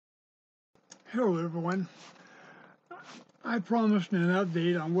Hello everyone. I promised an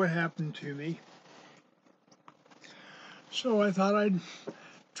update on what happened to me, so I thought I'd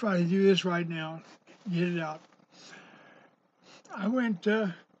try to do this right now, get it out. I went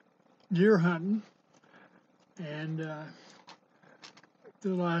deer hunting, and the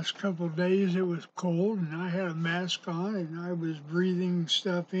last couple of days it was cold, and I had a mask on, and I was breathing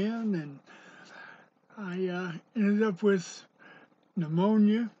stuff in, and I ended up with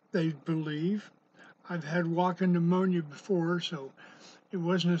pneumonia, they believe. I've had walking pneumonia before, so it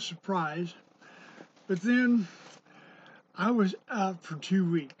wasn't a surprise. But then I was out for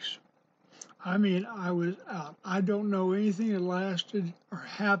 2 weeks. I mean, I was out. I don't know anything that lasted or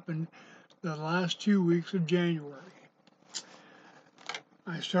happened the last 2 weeks of January.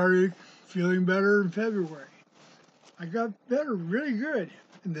 I started feeling better in February. I got better really good.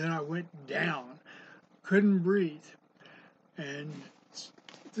 And then I went down, couldn't breathe. And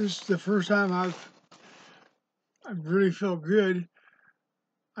this is the first time I've really felt good.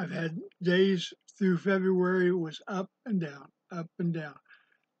 I've had days through February, it was up and down, up and down.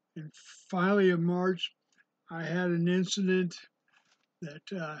 And finally in March, I had an incident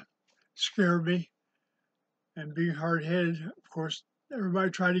that scared me. And being hard-headed, of course,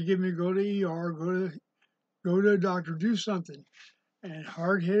 everybody tried to get me to go to ER, go to a doctor, do something. And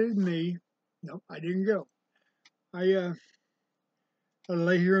hard-headed me, nope, I didn't go. I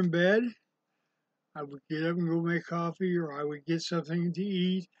lay here in bed. I would get up and go make coffee, or I would get something to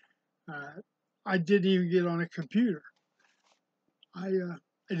eat. I didn't even get on a computer. I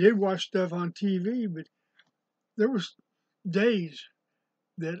did watch stuff on TV, but there was days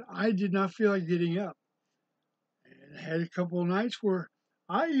that I did not feel like getting up. And I had a couple of nights where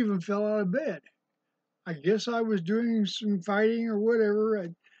I even fell out of bed. I guess I was doing some fighting or whatever.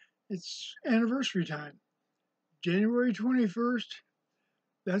 It's anniversary time. January 21st,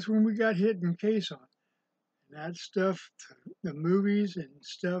 that's when we got hit in Quezon. And that stuff, the movies and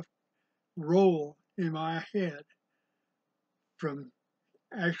stuff roll in my head. From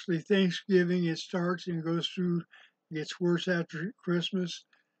actually Thanksgiving, it starts and goes through, gets worse after Christmas.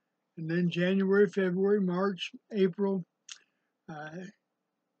 And then January, February, March, April, uh,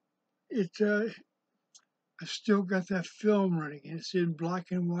 I still got that film running. It's in black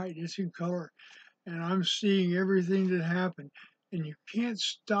and white, it's in color. And I'm seeing everything that happened, and you can't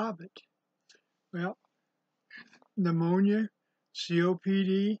stop it. Well, pneumonia,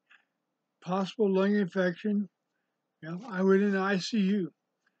 COPD, possible lung infection. I went in the ICU.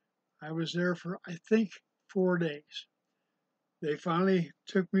 I was there for, I think, 4 days. They finally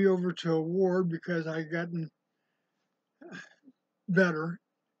took me over to a ward because I gotten better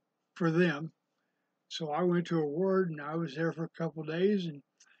for them. So I went to a ward and I was there for a couple of days, and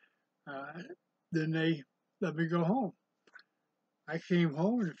then they let me go home. I came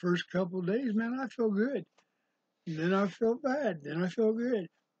home, and the first couple of days, man, I felt good. And then I felt bad. Then I felt good.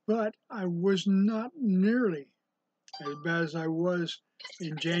 But I was not nearly as bad as I was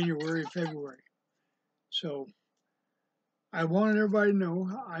in January, February. So I wanted everybody to know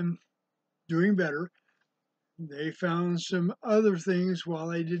I'm doing better. They found some other things while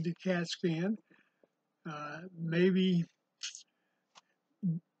they did the CAT scan. Maybe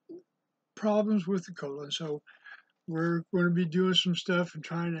problems with the colon. So we're going to be doing some stuff and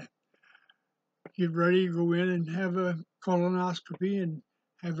trying to get ready to go in and have a colonoscopy and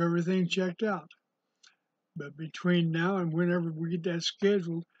have everything checked out. But between now and whenever we get that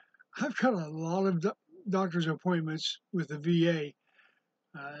scheduled, I've got a lot of doctor's appointments with the VA.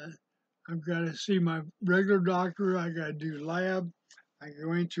 I've got to see my regular doctor. I got to do lab. I'm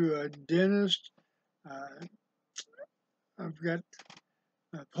going to a dentist. Uh, I've got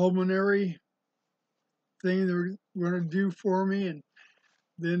a pulmonary thing they're going to do for me, and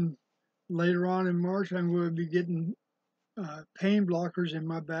then later on in March, I'm going to be getting pain blockers in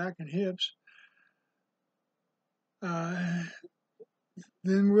my back and hips. Then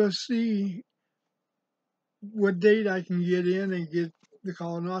we'll see what date I can get in and get the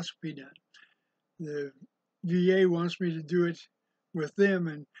colonoscopy done. The VA wants me to do it with them,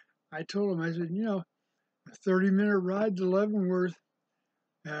 and I told them, I said, a 30-minute ride to Leavenworth,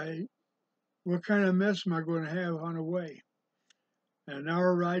 what kind of mess am I going to have on the way? An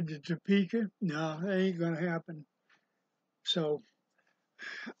hour ride to Topeka? No, that ain't going to happen. So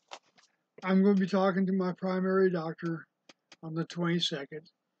I'm going to be talking to my primary doctor on the 22nd,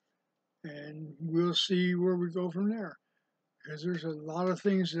 and we'll see where we go from there. Because there's a lot of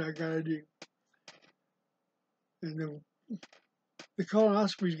things that I got to do. And the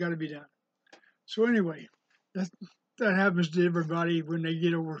colonoscopy's got to be done. So anyway, that happens to everybody when they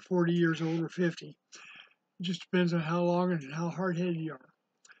get over 40 years old or 50. It just depends on how long and how hard-headed you are.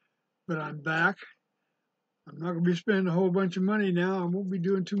 but I'm back. I'm not going to be spending a whole bunch of money now. I won't be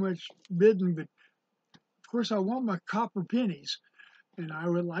doing too much bidding, but of course I want my copper pennies, and I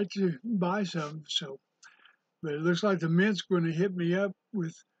would like to buy some. So, but it looks like the mint's going to hit me up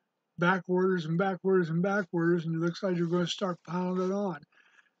with back orders and back orders and back orders, and it looks like they're going to start piling it on.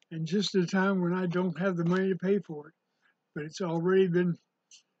 And just at a time when I don't have the money to pay for it, but it's already been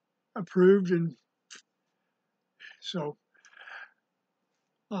approved, and so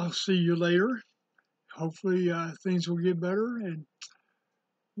I'll see you later. Hopefully things will get better, and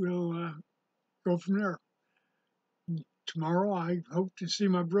we'll go from there. Tomorrow I hope to see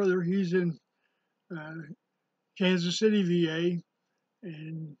my brother. He's in uh, Kansas City, VA,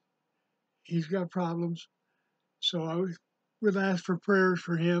 and he's got problems. So I would ask for prayers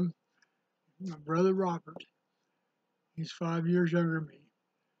for him. My brother Robert, he's 5 years younger than me.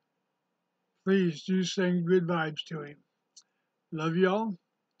 Please do send good vibes to him. Love y'all.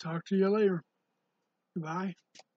 Talk to you later. Bye.